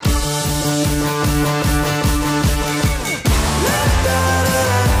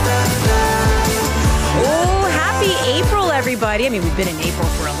everybody. I mean, we've been in April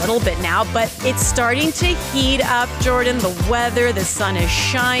for a little bit now, but it's starting to heat up, Jordan. The weather, the sun is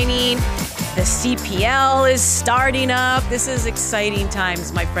shining. The CPL is starting up. This is exciting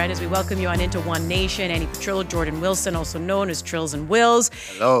times, my friend, as we welcome you on into OneNation. Andi Petrillo, Jordan Wilson, also known as Trillz and Willz.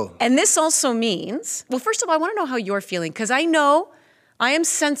 Hello. And this also means, well, first of all, I want to know how you're feeling, because I know I am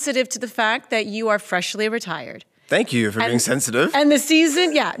sensitive to the fact that you are freshly retired. Thank you for being sensitive. And the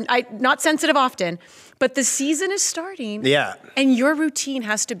season, not sensitive often, but the season is starting. Yeah. And your routine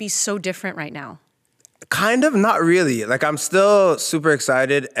has to be so different right now. Kind of, not really. Like, I'm still super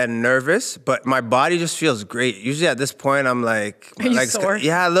excited and nervous, but my body just feels great. Usually at this point, I'm like... Are you sore?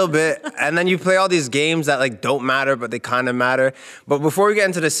 Yeah, a little bit. And then you play all these games that like don't matter, but they kind of matter. But before we get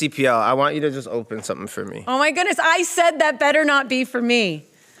into the CPL, I want you to just open something for me. Oh my goodness, I said that better not be for me.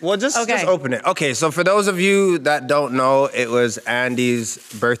 Well, just open it. Okay, so for those of you that don't know, it was Andi's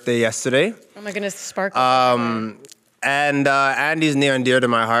birthday yesterday. Oh my goodness, sparkle. And Andi's near and dear to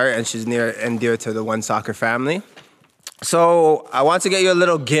my heart, and she's near and dear to the One Soccer family. So I want to get you a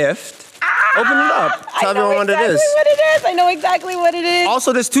little gift. Open it up. Tell everyone what it is. I know exactly what it is.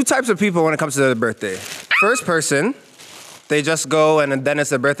 Also, there's two types of people when it comes to their birthday. First person, they just go and then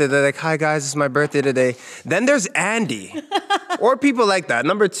it's their birthday. They're like, hi guys, it's my birthday today. Then there's Andi. Or people like that.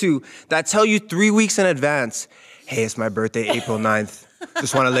 Number two, that tell you 3 weeks in advance, hey, it's my birthday, April 9th.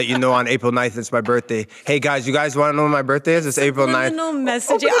 Just want to let you know on April 9th, it's my birthday. Hey guys, you guys want to know when my birthday is? It's April 9th. Subliminal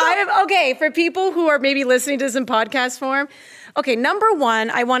messaging. Okay, for people who are maybe listening to this in podcast form, okay, number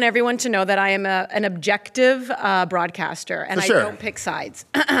one, I want everyone to know that I am an objective broadcaster, and I don't pick sides.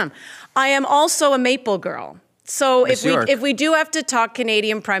 I am also a Maple girl. So if we do have to talk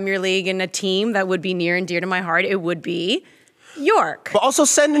Canadian Premier League and a team that would be near and dear to my heart, it would be York. But also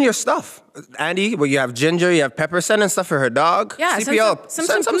send in your stuff. Andi, well, you have Ginger, you have Pepper, send in stuff for her dog. Yeah, CPL, some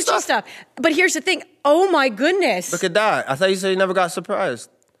Gucci stuff. But here's the thing. Oh my goodness. Look at that. I thought you said you never got surprised.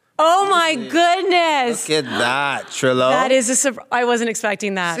 Oh my goodness. Look at that, Trillo. That is a surprise. I wasn't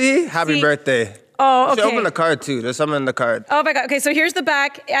expecting that. See? Happy birthday. Oh, okay. You should open the card too. There's something in the card. Oh my God. Okay, so here's the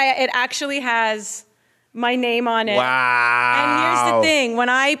back. It actually has my name on it. Wow. And here's the thing. When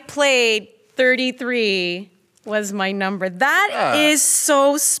I played, 33 was my number. That is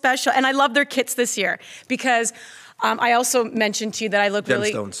so special. And I love their kits this year because I also mentioned to you that I look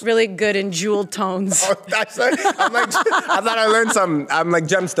really good in jeweled tones. Oh, I thought I learned something. I'm like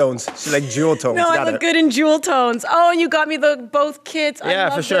gemstones. She's like jewel tones. No, I look good in jewel tones. Oh, and you got me both kits. Yeah,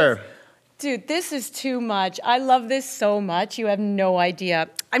 for sure. Dude, this is too much. I love this so much. You have no idea.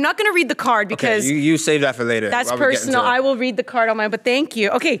 I'm not going to read the card because... Okay, you save that for later. That's personal. I will read the card on mine, but thank you.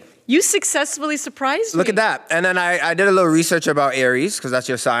 Okay, you successfully surprised me. Look at that. And then I did a little research about Aries, because that's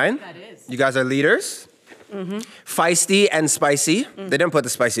your sign. That is. You guys are leaders. Mm-hmm. Feisty and spicy. Mm-hmm. They didn't put the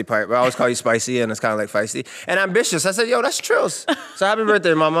spicy part, but I always call you spicy, and it's kind of like feisty. And ambitious. I said, yo, that's Trillz. So happy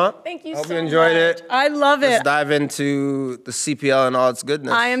birthday, mama. Thank you so much. Hope you enjoyed it. I love it. Let's dive into the CPL and all its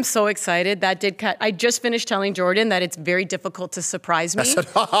goodness. I am so excited. That did cut. I just finished telling Jordan that it's very difficult to surprise me.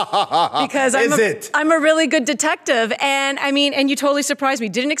 Because I'm a really good detective. And I mean, and you totally surprised me.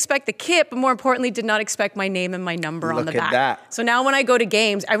 Didn't expect the kit, but more importantly, did not expect my name and my number on the back. Look at that. So now when I go to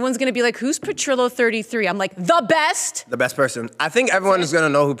games, everyone's going to be like, who's Petrillo 33? I'm like, the best. The best person. I think everyone is going to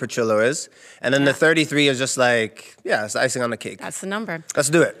know who Petrillo is. And then the 33 is just like, yeah, it's icing on the cake. That's the number. Let's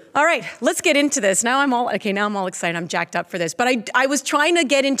do it. All right, let's get into this. Now I'm all excited. I'm jacked up for this. But I was trying to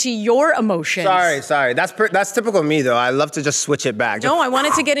get into your emotions. Sorry. That's typical me, though. I love to just switch it back. No, I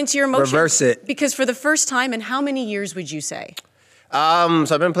wanted to get into your emotions. Reverse it. Because for the first time in how many years would you say? So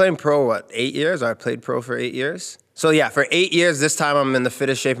I've been playing pro, 8 years? I played pro for 8 years. So yeah, for 8 years, this time I'm in the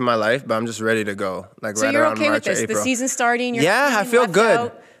fittest shape of my life, but I'm just ready to go. Like so right you're around okay March with this? or April. The season starting? I feel good.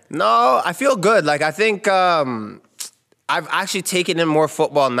 Out. No, I feel good. Like I think I've actually taken in more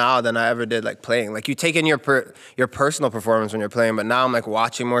football now than I ever did like playing. Like you take in your personal performance when you're playing, but now I'm like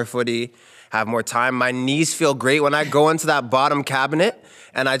watching more footy, have more time. My knees feel great when I go into that bottom cabinet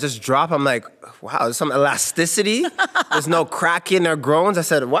and I just drop. I'm like, wow, there's some elasticity. There's no cracking or groans. I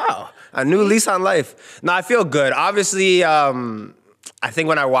said, wow. A new lease on life. No, I feel good. Obviously, I think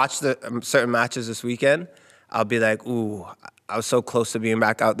when I watch the certain matches this weekend, I'll be like, ooh, I was so close to being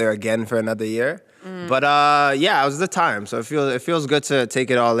back out there again for another year. But yeah, it was the time. So it feels good to take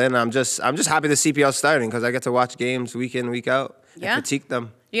it all in. I'm just happy the CPL's starting because I get to watch games week in, week out and critique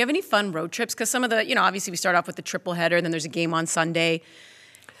them. Do you have any fun road trips? Because some of the, obviously we start off with the triple header, and then there's a game on Sunday.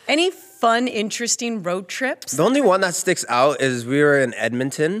 Any fun, interesting road trips? The only one that sticks out is we were in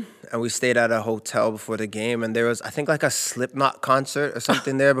Edmonton and we stayed at a hotel before the game, and there was, I think, like a Slipknot concert or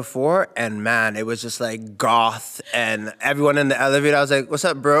something there before, and man, it was just like goth, and everyone in the elevator, I was like, what's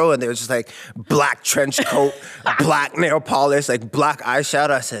up, bro? And they were just like black trench coat, black nail polish, like black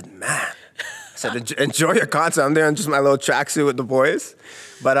eyeshadow. I said, man. I said, enjoy your concert. I'm there in just my little tracksuit with the boys.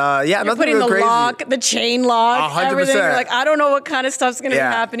 But yeah, you're putting the crazy. Lock, the chain lock, 100%. everything. You're like, I don't know what kind of stuff's going to be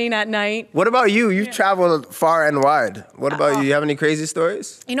happening at night. What about you? You've traveled far and wide. What about you? You have any crazy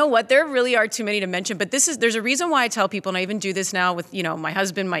stories? You know what? There really are too many to mention. But there's a reason why I tell people, and I even do this now with my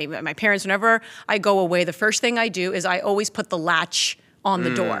husband, my parents. Whenever I go away, the first thing I do is I always put the latch on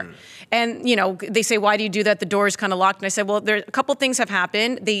the door. And, they say, why do you do that? The door is kind of locked. And I said, well, there a couple things have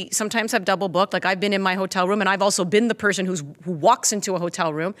happened. They sometimes have double booked. Like I've been in my hotel room and I've also been the person who walks into a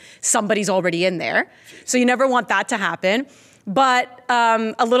hotel room. Somebody's already in there. So you never want that to happen. But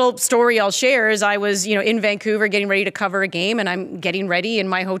a little story I'll share is I was, in Vancouver getting ready to cover a game, and I'm getting ready in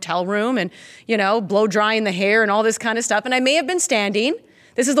my hotel room and, blow drying the hair and all this kind of stuff. And I may have been standing.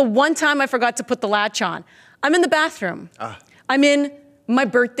 This is the one time I forgot to put the latch on. I'm in the bathroom. I'm in my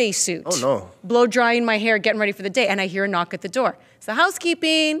birthday suit. Oh, no. Blow drying my hair, getting ready for the day. And I hear a knock at the door. It's the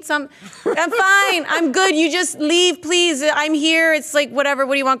housekeeping. I'm fine. I'm good. You just leave, please. I'm here. It's like, whatever.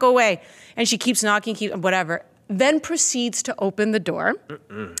 What do you want? Go away. And she keeps knocking, whatever. Then proceeds to open the door.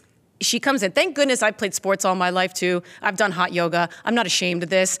 She comes in. Thank goodness I played sports all my life, too. I've done hot yoga. I'm not ashamed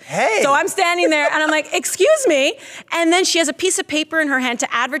of this. Hey. So I'm standing there, and I'm like, excuse me. And then she has a piece of paper in her hand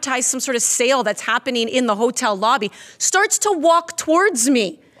to advertise some sort of sale that's happening in the hotel lobby. Starts to walk towards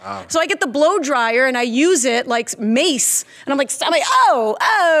me. Wow. So I get the blow dryer, and I use it like mace. And I'm like,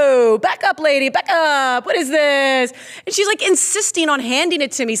 oh, back up, lady, back up. What is this? And she's like insisting on handing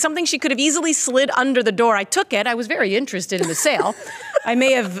it to me, something she could have easily slid under the door. I took it. I was very interested in the sale. I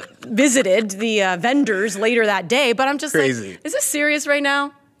may have visited the vendors later that day, but I'm just crazy. Like, is this serious right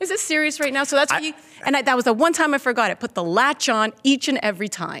now? Is this serious right now? So that's what that was the one time I forgot it. Put the latch on each and every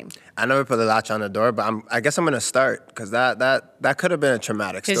time. I never put the latch on the door, but I guess I'm going to start because that could have been a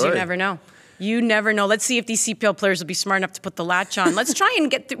traumatic story. Because you never know. You never know. Let's see if these CPL players will be smart enough to put the latch on. Let's try and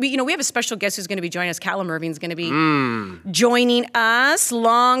get we have a special guest who's going to be joining us. Callum Irving is going to be joining us,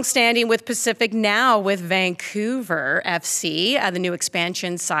 long-standing with Pacific, now with Vancouver FC, the new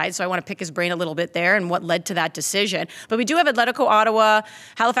expansion side. So I want to pick his brain a little bit there and what led to that decision. But we do have Atletico Ottawa,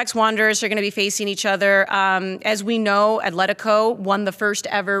 Halifax Wanderers are going to be facing each other. As we know, Atletico won the first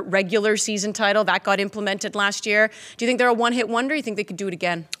ever regular season title. That got implemented last year. Do you think they're a one-hit wonder? You think they could do it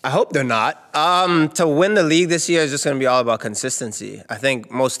again? I hope they're not. To win the league this year is just going to be all about consistency. I think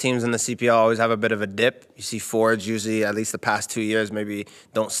most teams in the CPL always have a bit of a dip. You see Fords usually, at least the past 2 years, maybe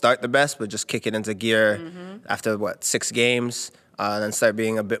don't start the best, but just kick it into gear after, 6 games, and then start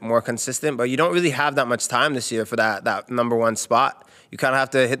being a bit more consistent. But you don't really have that much time this year for that number one spot. You kind of have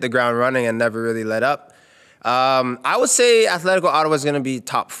to hit the ground running and never really let up. I would say Atletico Ottawa is going to be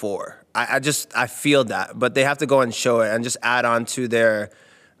top 4. I feel that, but they have to go and show it and just add on to their,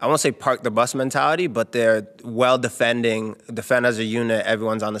 I won't say park the bus mentality, but they're defend as a unit,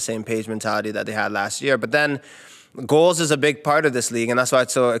 everyone's on the same page mentality that they had last year. But then goals is a big part of this league, and that's why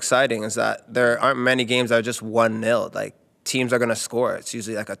it's so exciting, is that there aren't many games that are just 1-0. Like, teams are going to score. It's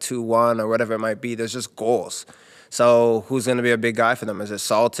usually like a 2-1 or whatever it might be. There's just goals. So who's going to be a big guy for them? Is it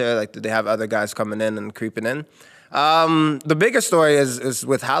Salter? Like, do they have other guys coming in and creeping in? The bigger story is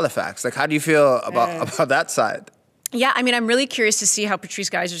with Halifax. Like, how do you feel about that side? Yeah, I mean, I'm really curious to see how Patrice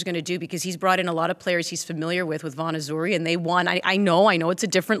Geiser's going to do, because he's brought in a lot of players he's familiar with Vaughan Azzurri, and they won. I know it's a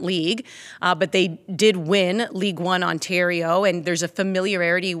different league, but they did win League One Ontario, and there's a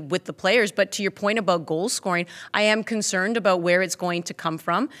familiarity with the players. But to your point about goal scoring, I am concerned about where it's going to come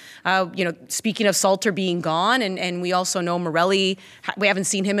from. Speaking of Salter being gone, and we also know Morelli, we haven't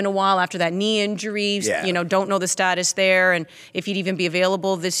seen him in a while after that knee injury. Yeah. Don't know the status there, and if he'd even be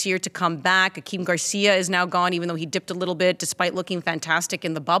available this year to come back. Akeem Garcia is now gone, even though he dipped a little bit despite looking fantastic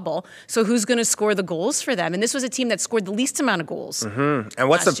in the bubble. So who's going to score the goals for them? And this was a team that scored the least amount of goals. And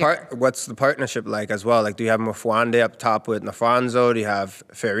what's the partnership like as well? Like, do you have Mufwande up top with Nafonso? Do you have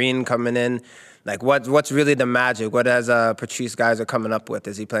Ferrin coming in? Like, what's really the magic? What has Patrice Geiser coming up with?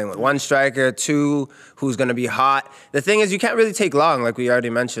 Is he playing with one striker, two? Who's going to be hot? The thing is, you can't really take long, like we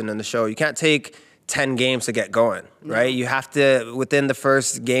already mentioned in the show. You can't take 10 games to get going, right? You have to, within the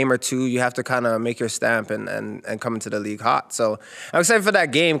first game or two, you have to kind of make your stamp and come into the league hot. So I'm excited for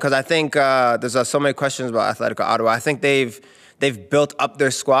that game, because I think there's so many questions about Atletico Ottawa. I think they've built up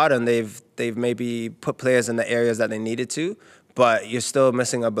their squad, and they've maybe put players in the areas that they needed to, but you're still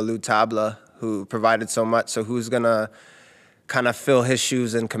missing a Balou Tabla who provided so much. So who's going to kind of fill his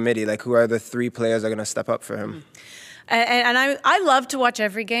shoes in committee? Like, who are the 3 players that are going to step up for him? And I love to watch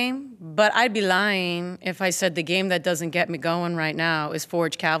every game, but I'd be lying if I said the game that doesn't get me going right now is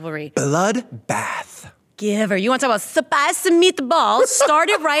Forge Cavalry. Bloodbath. Giver. You want to talk about spice and meatballs?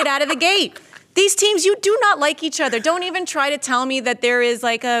 Started right out of the gate. These teams, you do not like each other. Don't even try to tell me that there is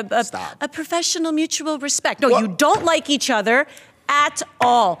like a professional mutual respect. No, you don't like each other at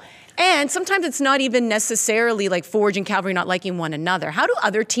all. And sometimes it's not even necessarily like Forge and Cavalry not liking one another. How do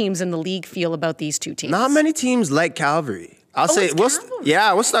other teams in the league feel about these two teams? Not many teams like Cavalry. We'll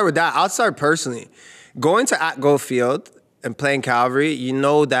start with that. I'll start personally. Going to At Goal Field and playing Cavalry, you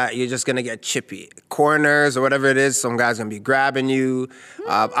know that you're just gonna get chippy. Corners or whatever it is, some guy's gonna be grabbing you.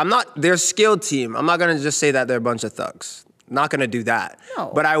 They're a skilled team. I'm not gonna just say that they're a bunch of thugs. Not going to do that.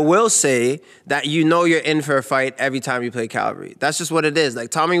 No. But I will say that you know you're in for a fight every time you play Cavalry. That's just what it is.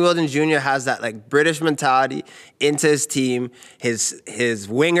 Like, Tommy Wilden Jr. has that, like, British mentality into his team. His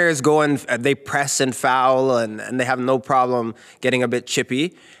wingers go and they press and foul, and they have no problem getting a bit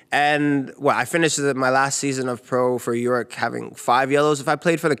chippy. And, I finished my last season of pro for York having 5 yellows. If I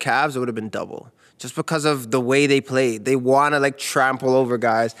played for the Cavs, it would have been double. Just because of the way they played. They want to, like, trample over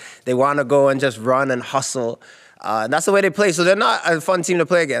guys. They want to go and just run and hustle. And that's the way they play. So they're not a fun team to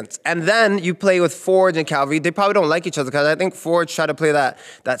play against. And then you play with Forge and Cavalry. They probably don't like each other because I think Forge try to play that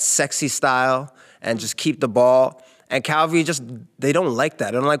sexy style and just keep the ball. And Cavalry they don't like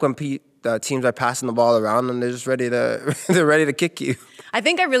that. They don't like when teams are passing the ball around and they're just ready to kick you. I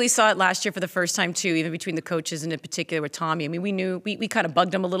think I really saw it last year for the first time too, even between the coaches and in particular with Tommy. I mean, we knew, we kind of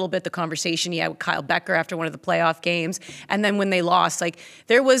bugged him a little bit, the conversation he had with Kyle Becker after one of the playoff games. And then when they lost, like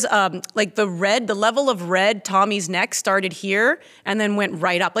there was like the level of red, Tommy's neck started here and then went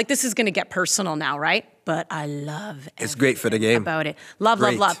right up. Like this is going to get personal now, right? But I love it's great for the game about it. Love.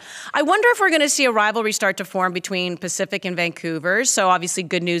 I wonder if we're going to see a rivalry start to form between Pacific and Vancouver. So obviously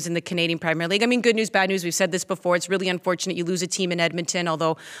good news in the Canadian Premier League. I mean, good news, bad news. We've said this before. It's really unfortunate you lose a team in Edmonton,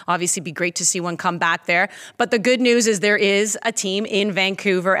 although obviously it'd be great to see one come back there. But the good news is there is a team in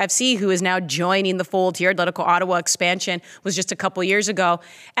Vancouver FC who is now joining the fold here. Atletico Ottawa expansion was just a couple years ago.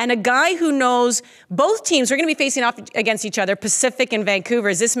 And a guy who knows both teams are going to be facing off against each other, Pacific and Vancouver,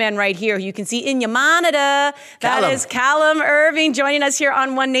 is this man right here who you can see in Yamana. That is Callum Irving joining us here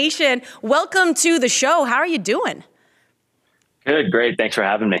on OneNation. Welcome to the show. How are you doing? Good, great. Thanks for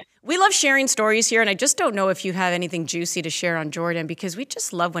having me. We love sharing stories here, and I just don't know if you have anything juicy to share on Jordan because we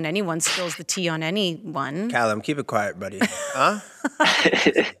just love when anyone spills the tea on anyone. Callum, keep it quiet, buddy. Huh?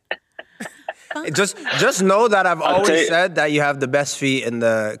 Just know that I've always said that you have the best feet in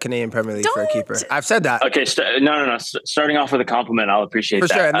the Canadian Premier League for a keeper. I've said that. Okay, no. Starting off with a compliment, I'll appreciate that.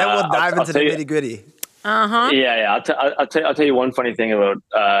 For sure, and then we'll dive into the nitty-gritty. Yeah. I'll tell you one funny thing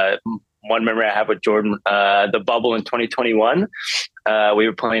about one memory I have with Jordan. The bubble in 2021, we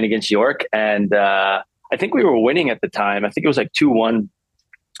were playing against York, and I think we were winning at the time. I think it was like 2-1,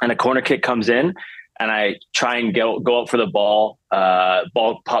 and a corner kick comes in, and I try and go up for the ball.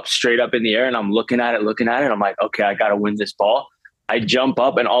 Ball pops straight up in the air, and I'm looking at it. I'm like, okay, I got to win this ball. I jump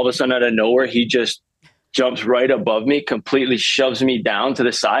up, and all of a sudden, out of nowhere, he just jumps right above me, completely shoves me down to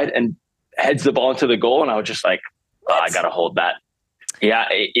the side, and heads the ball into the goal. And I was just like, I got to hold that. Yeah,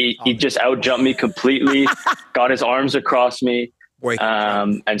 he just out-jumped me completely, got his arms across me,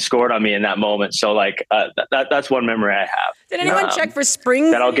 and scored on me in that moment. So, like, that's one memory I have. Did anyone check for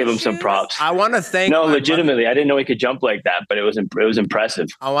springs? That I'll give him some props. I want to thank... No, legitimately. I didn't know he could jump like that, but it was impressive.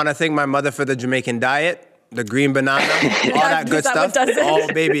 I want to thank my mother for the Jamaican diet, the green banana, all that good stuff.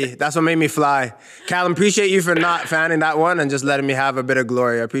 Oh, baby, that's what made me fly. Callum, appreciate you for not fanning that one and just letting me have a bit of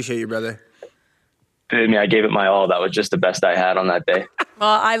glory. I appreciate you, brother. I gave it my all. That was just the best I had on that day.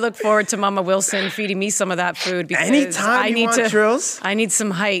 Well, I look forward to Mama Wilson feeding me some of that food because anytime you want Trillz. I need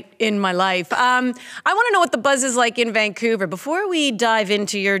some height in my life. I want to know what the buzz is like in Vancouver. Before we dive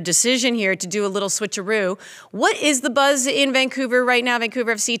into your decision here to do a little switcheroo, what is the buzz in Vancouver right now,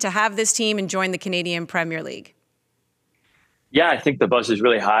 Vancouver FC, to have this team and join the Canadian Premier League? Yeah, I think the buzz is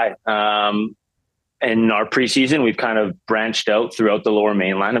really high. In our preseason, we've kind of branched out throughout the Lower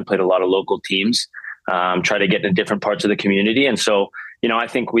Mainland and played a lot of local teams. Try to get into different parts of the community. And so, I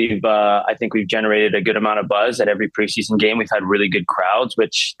think we've generated a good amount of buzz at every preseason game. We've had really good crowds,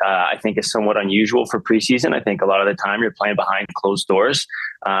 which I think is somewhat unusual for preseason. I think a lot of the time you're playing behind closed doors,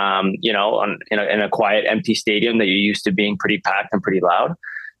 in a quiet, empty stadium that you're used to being pretty packed and pretty loud.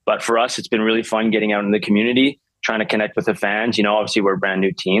 But for us, it's been really fun getting out in the community, trying to connect with the fans. Obviously we're a brand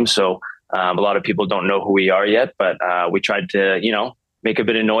new team, so a lot of people don't know who we are yet, but we tried to, make a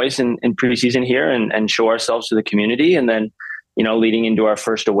bit of noise in preseason here and show ourselves to the community. And then, leading into our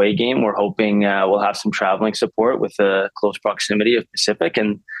first away game, we're hoping we'll have some traveling support with the close proximity of Pacific,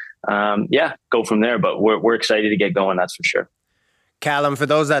 and go from there. But we're excited to get going, that's for sure. Callum, for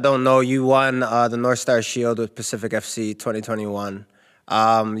those that don't know, you won the North Star Shield with Pacific FC 2021.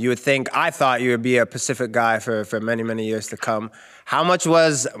 I thought you would be a Pacific guy for many, many years to come. How much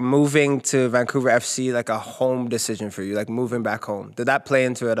was moving to Vancouver FC like a home decision for you, like moving back home? Did that play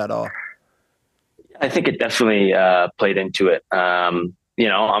into it at all? I think it definitely played into it. I'm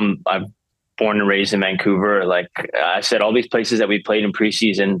born and raised in Vancouver. Like I said, all these places that we played in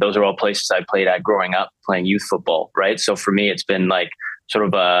preseason, those are all places I played at growing up playing youth football, right? So for me, it's been like sort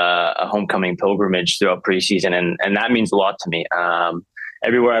of a homecoming pilgrimage throughout preseason, and that means a lot to me.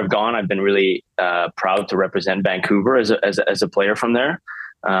 Everywhere I've gone, I've been really proud to represent Vancouver as a player from there.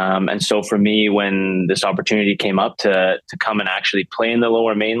 And so for me, when this opportunity came up to come and actually play in the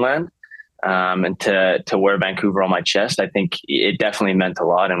Lower Mainland, and to wear Vancouver on my chest, I think it definitely meant a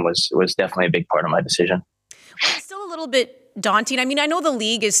lot and was definitely a big part of my decision. Well, it's still a little bit daunting. I mean, I know the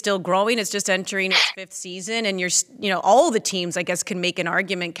league is still growing. It's just entering its fifth season, and all the teams, I guess, can make an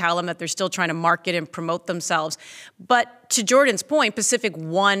argument, Callum, that they're still trying to market and promote themselves. But to Jordan's point, Pacific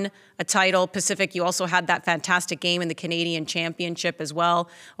won a title. Pacific, you also had that fantastic game in the Canadian Championship as well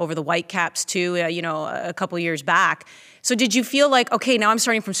over the Whitecaps too, a couple years back. So did you feel like, okay, now I'm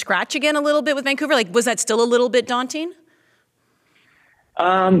starting from scratch again a little bit with Vancouver? Like, was that still a little bit daunting?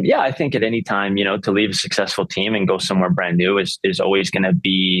 I think at any time, to leave a successful team and go somewhere brand new is always going to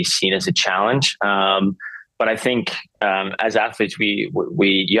be seen as a challenge. But I think as athletes,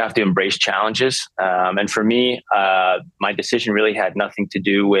 you have to embrace challenges. And for me, my decision really had nothing to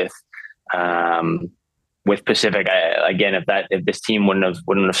do with Pacific. If this team wouldn't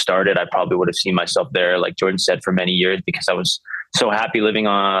have started, I probably would have seen myself there, like Jordan said, for many years, because I was so happy living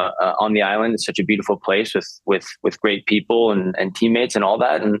on the island. It's such a beautiful place with great people and teammates and all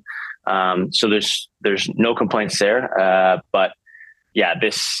that. And so there's no complaints there. But yeah,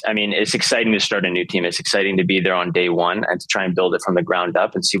 it's exciting to start a new team. It's exciting to be there on day one and to try and build it from the ground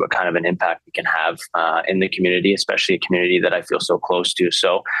up and see what kind of an impact we can have in the community, especially a community that I feel so close to.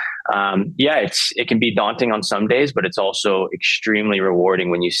 So it can be daunting on some days, but it's also extremely rewarding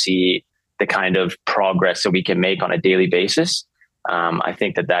when you see the kind of progress that we can make on a daily basis. I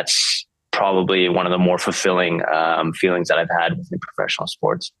think that's probably one of the more fulfilling feelings that I've had within professional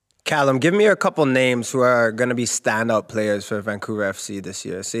sports. Callum, give me a couple names who are going to be standout players for Vancouver FC this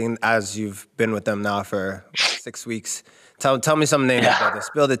year, seeing as you've been with them now for 6 weeks. Tell me some names about this.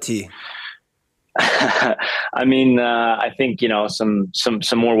 Spill the tea. I mean, I think, some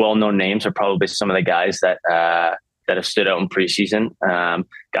more well-known names are probably some of the guys that have stood out in preseason.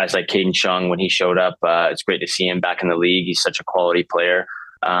 Guys like Caden Chung, when he showed up, it's great to see him back in the league. He's such a quality player,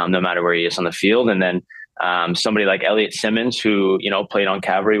 no matter where he is on the field. And then somebody like Elliot Simmons, who, played on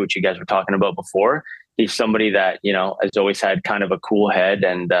Cavalry, which you guys were talking about before. He's somebody that, has always had kind of a cool head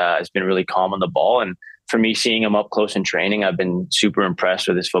and has been really calm on the ball. And for me, seeing him up close in training, I've been super impressed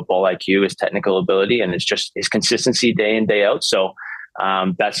with his football IQ, his technical ability, and it's just his consistency day in, day out. So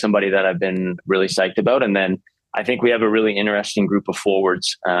that's somebody that I've been really psyched about. And then I think we have a really interesting group of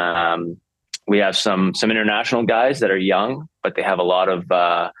forwards. We have some international guys that are young, but they have a lot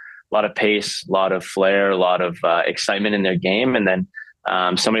of pace, a lot of flair, a lot of excitement in their game. And then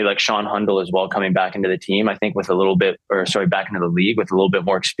somebody like Sean Hundle as well, coming back into the team, I think back into the league with a little bit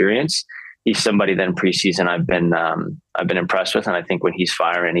more experience. He's somebody that in preseason I've been impressed with. And I think when he's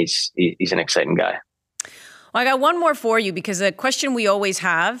firing, he's an exciting guy. Well, I got one more for you, because a question we always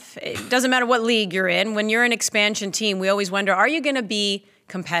have, it doesn't matter what league you're in, when you're an expansion team, we always wonder, are you going to be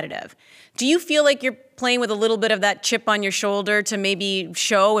competitive? Do you feel like you're playing with a little bit of that chip on your shoulder to maybe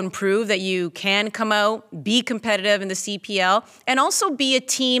show and prove that you can come out, be competitive in the CPL, and also be a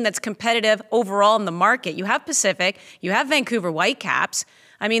team that's competitive overall in the market? You have Pacific, you have Vancouver Whitecaps.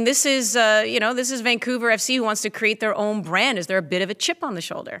 I mean, this is Vancouver FC who wants to create their own brand. Is there a bit of a chip on the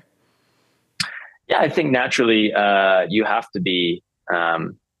shoulder? Yeah, I think naturally you have to be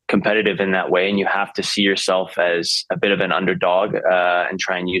competitive in that way, and you have to see yourself as a bit of an underdog and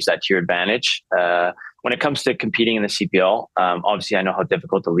try and use that to your advantage. When it comes to competing in the CPL, obviously I know how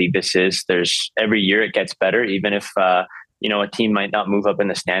difficult the league this is. Every year it gets better, even if a team might not move up in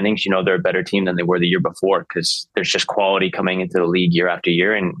the standings. They're a better team than they were the year before, because there's just quality coming into the league year after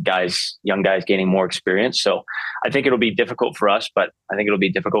year, and young guys gaining more experience. So I think it'll be difficult for us, but I think it'll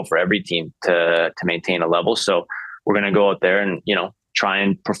be difficult for every team to maintain a level. So we're going to go out there and, try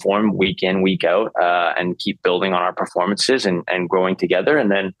and perform week in, week out, and keep building on our performances and growing together. And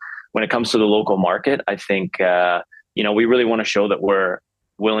then when it comes to the local market, I think, we really want to show that we're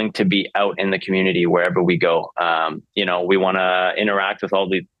willing to be out in the community wherever we go. You know, we want to interact with all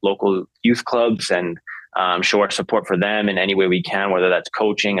the local youth clubs and show our support for them in any way we can, whether that's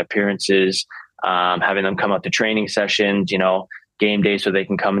coaching, appearances, having them come out to training sessions, you know, game days so they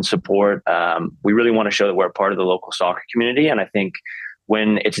can come and support. We really want to show that we're a part of the local soccer community. And I think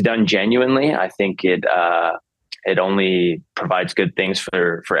when it's done genuinely, I think it only provides good things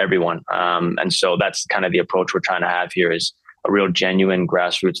for everyone. And so that's kind of the approach we're trying to have here, is a real genuine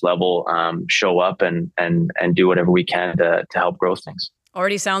grassroots level, show up and do whatever we can to help grow things.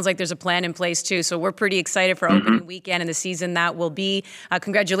 Already sounds like there's a plan in place too. So we're pretty excited for opening weekend and the season that will be.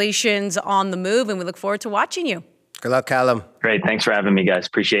 Congratulations on the move, and we look forward to watching you. Good luck, Callum. Great. Thanks for having me, guys.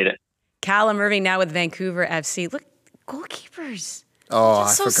 Appreciate it. Callum Irving now with Vancouver FC. Look, goalkeepers. Oh,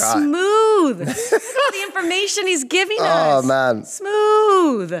 just I so forgot. Smooth. The information he's giving us. Oh, man.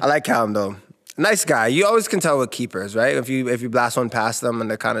 Smooth. I like Callum, though. Nice guy. You always can tell with keepers, right? If you blast one past them and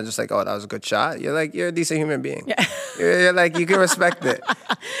they're kind of just like, oh, that was a good shot, you're like, you're a decent human being. Yeah. You're like, you can respect it.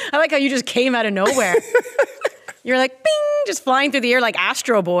 I like how you just came out of nowhere. You're like, bing, just flying through the air like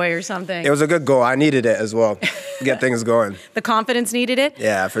Astro Boy or something. It was a good goal. I needed it as well to get things going. The confidence needed it?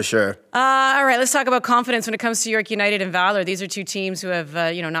 Yeah, for sure. All right, let's talk about confidence when it comes to York United and Valour. These are two teams who have,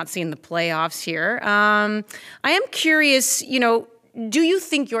 not seen the playoffs here. I am curious, do you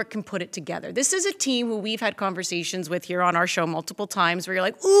think York can put it together? This is a team who we've had conversations with here on our show multiple times where you're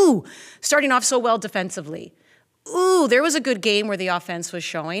like, ooh, starting off so well defensively. Ooh, there was a good game where the offense was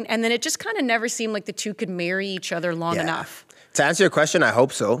showing. And then it just kind of never seemed like the two could marry each other long enough. To answer your question, I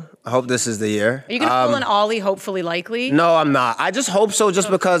hope so. I hope this is the year. Are you going to pull an Ollie, hopefully, likely? No, I'm not. I just hope so just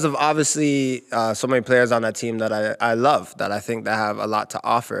because of, obviously, so many players on that team that I love, that I think that have a lot to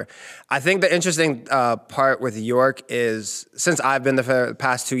offer. I think the interesting part with York is, since I've been there for the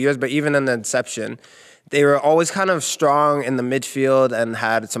past 2 years, but even in the inception, they were always kind of strong in the midfield and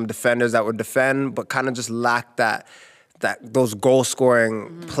had some defenders that would defend, but kind of just lacked those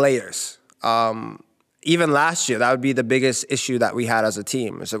goal-scoring players. Even last year, that would be the biggest issue that we had as a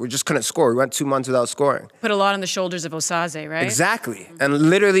team. So we just couldn't score. We went 2 months without scoring. Put a lot on the shoulders of Osaze, right? Exactly. And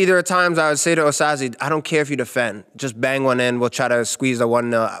literally there are times I would say to Osaze, I don't care if you defend. Just bang one in. We'll try to squeeze the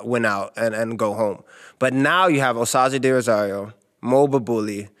 1-0 win out and go home. But now you have Osaze De Rosario, Mo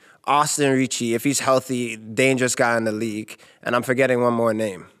Babuli, Austin Ricci, if he's healthy, dangerous guy in the league. And I'm forgetting one more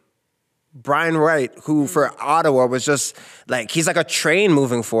name. Brian Wright, who for Ottawa was just like, he's like a train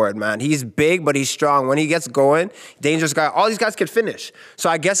moving forward, man. He's big, but he's strong. When he gets going, dangerous guy. All these guys could finish. So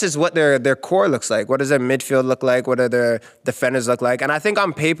I guess it's what their core looks like. What does their midfield look like? What do their defenders look like? And I think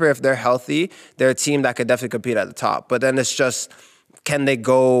on paper, if they're healthy, they're a team that could definitely compete at the top. But then it's just, can they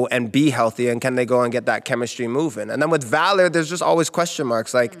go and be healthy? And can they go and get that chemistry moving? And then with Valour, there's just always question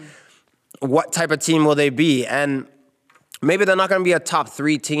marks. Like, what type of team will they be? And maybe they're not going to be a top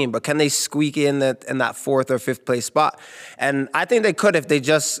 3 team, but can they squeak in that 4th or 5th place spot? And I think they could if they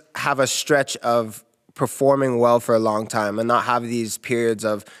just have a stretch of performing well for a long time and not have these periods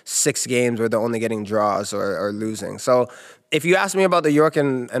of 6 games where they're only getting draws or losing. So if you ask me about the York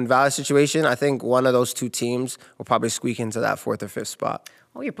and Valour situation, I think one of those 2 teams will probably squeak into that 4th or 5th spot.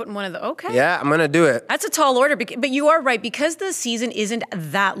 Oh, you're putting one of the, okay. Yeah, I'm going to do it. That's a tall order, but you are right. Because the season isn't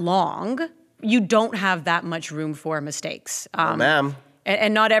that long, you don't have that much room for mistakes. Oh, ma'am.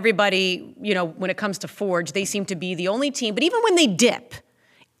 And not everybody, when it comes to Forge, they seem to be the only team. But even when they dip,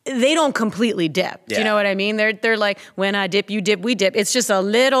 they don't completely dip. Do you know what I mean? They're like, when I dip, you dip, we dip. It's just a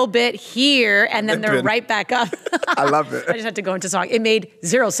little bit here, and then they're right back up. I love it. I just had to go into song. It made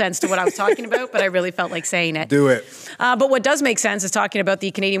 0 sense to what I was talking about, but I really felt like saying it. Do it. But what does make sense is talking about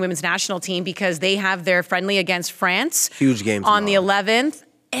the Canadian women's national team, because they have their friendly against France. Huge game on the 11th.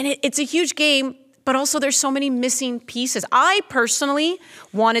 And it's a huge game, but also there's so many missing pieces. I personally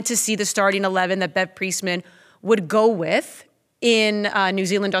wanted to see the starting 11 that Bev Priestman would go with in New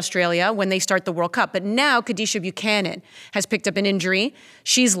Zealand, Australia, when they start the World Cup. But now Kadisha Buchanan has picked up an injury.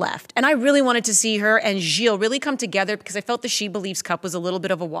 She's left. And I really wanted to see her and Gilles really come together, because I felt the She Believes Cup was a little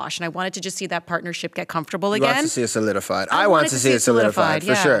bit of a wash. And I wanted to just see that partnership get comfortable again. You want to see it solidified. I want to see it solidified,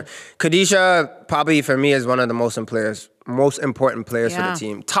 for sure. Kadisha, probably for me, is one of the most important players for the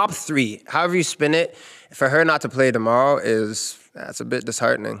team. Top 3, however you spin it, for her not to play tomorrow that's a bit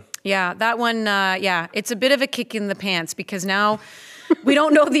disheartening. Yeah, that one, it's a bit of a kick in the pants, because now we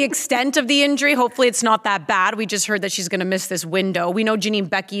don't know the extent of the injury. Hopefully it's not that bad. We just heard that she's going to miss this window. We know Janine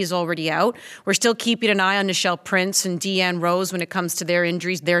Becky is already out. We're still keeping an eye on Nichelle Prince and Deanne Rose when it comes to their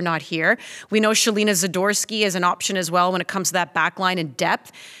injuries. They're not here. We know Shalina Zadorsky is an option as well when it comes to that back line and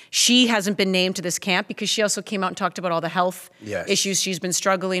depth. She hasn't been named to this camp because she also came out and talked about all the health issues she's been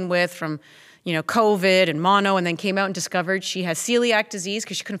struggling with, from COVID and mono, and then came out and discovered she has celiac disease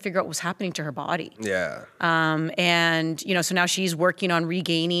because she couldn't figure out what was happening to her body. Yeah. And, so now she's working on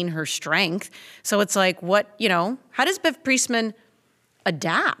regaining her strength. So it's like, how does Bev Priestman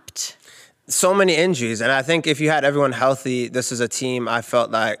adapt? So many injuries. And I think if you had everyone healthy, this is a team I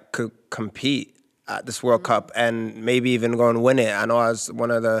felt like could compete at this World Cup and maybe even go and win it. I know I was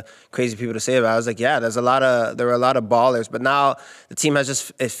one of the crazy people to say it, but I was like, yeah, there were a lot of ballers, but now the team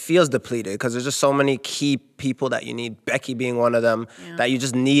it feels depleted because there's just so many key people that you need, Becky being one of them, that you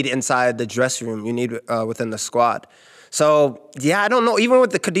just need inside the dressing room, you need within the squad. So, yeah, I don't know. Even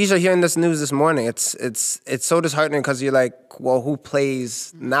with the Khadija hearing this news this morning, it's so disheartening because you're like, well, who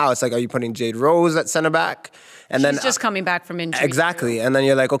plays now? It's like, are you putting Jade Rose at center back? And She's just coming back from injury. Exactly. Too. And then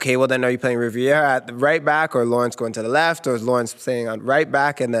you're like, okay, well, then are you playing Riviera at the right back or Lawrence going to the left or is Lawrence staying on right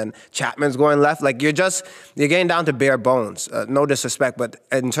back and then Chapman's going left? Like, you're getting down to bare bones. No disrespect, but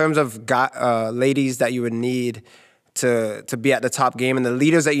in terms of ladies that you would need to be at the top game and the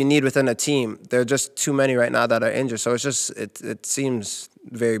leaders that you need within a team, there are just too many right now that are injured. So it seems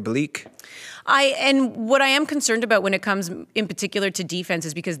very bleak. And what I am concerned about when it comes in particular to defense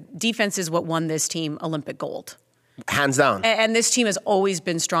is because defense is what won this team Olympic gold. Hands down. And this team has always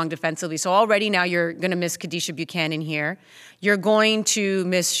been strong defensively. So already now you're going to miss Khadija Buchanan here. You're going to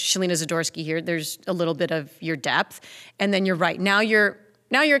miss Shalina Zadorsky here. There's a little bit of your depth. And then you're right. Now you're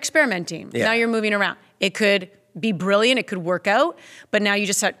experimenting. Yeah. Now you're moving around. It could be brilliant. It could work out. But now you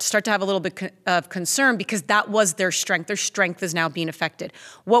just start to have a little bit of concern because that was their strength. Their strength is now being affected.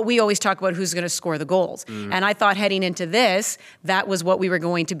 What we always talk about, who's going to score the goals. And I thought heading into this, that was what we were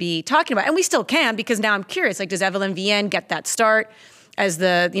going to be talking about. And we still can because now I'm curious, like, does Evelyn Vienne get that start as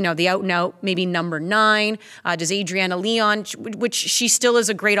the out and out, maybe number 9? Does Adriana Leon, which she still is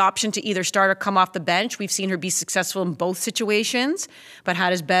a great option to either start or come off the bench. We've seen her be successful in both situations. But how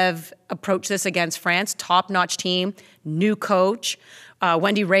does Bev approach this against France? Top-notch team, new coach.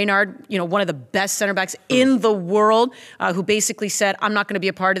 Wendy Reynard, one of the best center backs in the world, who basically said, I'm not going to be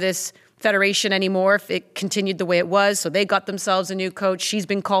a part of this federation anymore if it continued the way it was. So they got themselves a new coach. She's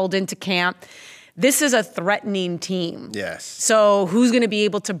been called into camp. This is a threatening team. Yes. So who's going to be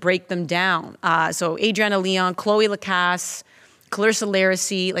able to break them down? So Adriana Leon, Chloe Lacasse, Clarissa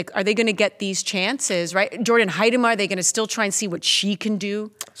Laracy, like, are they going to get these chances, right? Jordan Heidema, are they going to still try and see what she can do?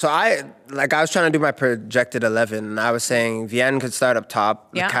 So I was trying to do my projected 11, and I was saying Vienne could start up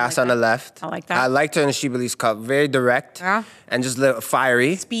top, Lacasse on the left. I like that. I liked her in the Shibboleth's Cup. Very direct and just a little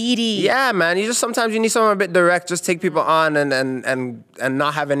fiery. Speedy. Yeah, man. Sometimes you need someone a bit direct. Just take people on and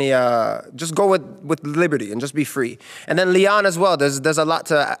not have any, just go with liberty and just be free. And then Leon as well. There's a lot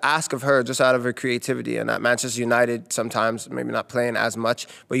to ask of her just out of her creativity. And at Manchester United, sometimes maybe not playing as much,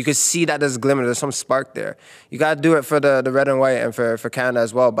 but you can see that there's glimmer. There's some spark there. You got to do it for the red and white and for Canada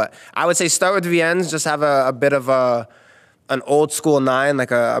as well. But I would say start with Vienne's, just have a bit of an old school 9,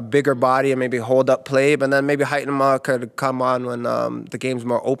 like a bigger body and maybe hold up play, but then maybe Heitema could come on when the game's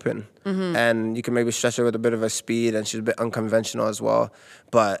more open. And you can maybe stretch her with a bit of a speed, and she's a bit unconventional as well.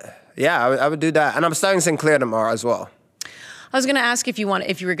 But yeah, I would do that. And I'm starting Sinclair tomorrow as well. I was going to ask if you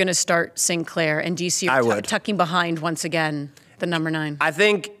were going to start Sinclair, and do you see her tucking behind once again the number 9? I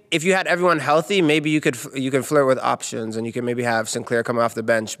think if you had everyone healthy, maybe you could flirt with options, and you can maybe have Sinclair come off the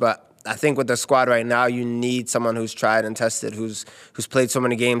bench. But I think with the squad right now, you need someone who's tried and tested, who's played so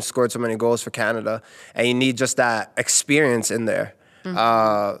many games, scored so many goals for Canada, and you need just that experience in there.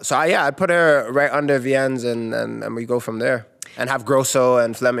 I'd put her right under Vienne's, and we go from there, and have Grosso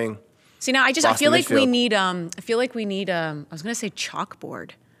and Fleming. See, now I feel like we need I was going to say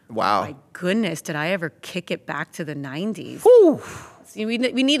chalkboard. Wow. Oh my goodness, did I ever kick it back to the 90s? Whew. See, we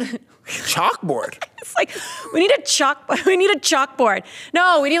need chalkboard. It's like we need a chalkboard.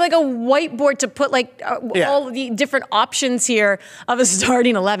 No, we need like a whiteboard to put all the different options here of a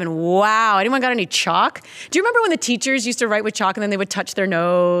starting 11. Wow, anyone got any chalk? Do you remember when the teachers used to write with chalk and then they would touch their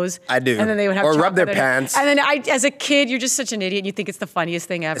nose? I do. And then they would have or chalk rub their pants. And then as a kid, you're just such an idiot. You think it's the funniest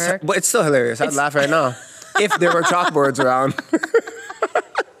thing ever. But it's still hilarious. I'd laugh right now if there were chalkboards around.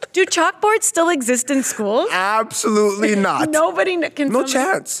 Do chalkboards still exist in schools? Absolutely not. Nobody can. No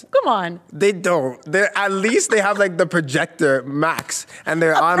chance. Come on. They don't. At least they have like the projector max, and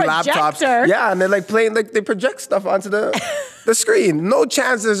they're on laptops. Yeah, and they're like playing, like they project stuff onto the screen. No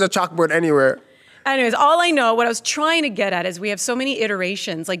chance there's a chalkboard anywhere. Anyways, all I know, what I was trying to get at is we have so many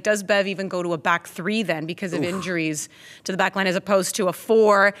iterations. Like, does Bev even go to a back 3 then because of injuries to the back line as opposed to a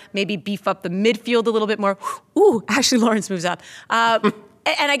 4? Maybe beef up the midfield a little bit more. Ooh, Ashley Lawrence moves up.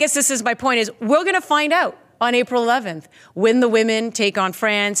 And I guess this is my point is we're going to find out. on April 11th. Win the women, take on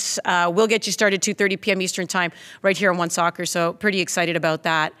France. We'll get you started 2:30 p.m. Eastern time right here on One Soccer. So pretty excited about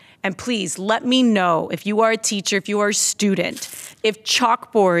that. And please let me know if you are a teacher, if you are a student, if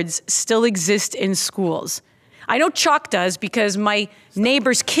chalkboards still exist in schools. I know chalk does because my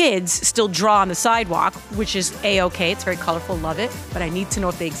neighbor's kids still draw on the sidewalk, which is A-okay. It's very colorful, love it. But I need to know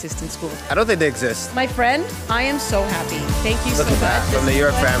if they exist in schools. I don't think they exist. My friend, I am so happy. Thank you so much. From the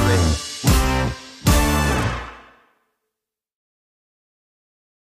York family.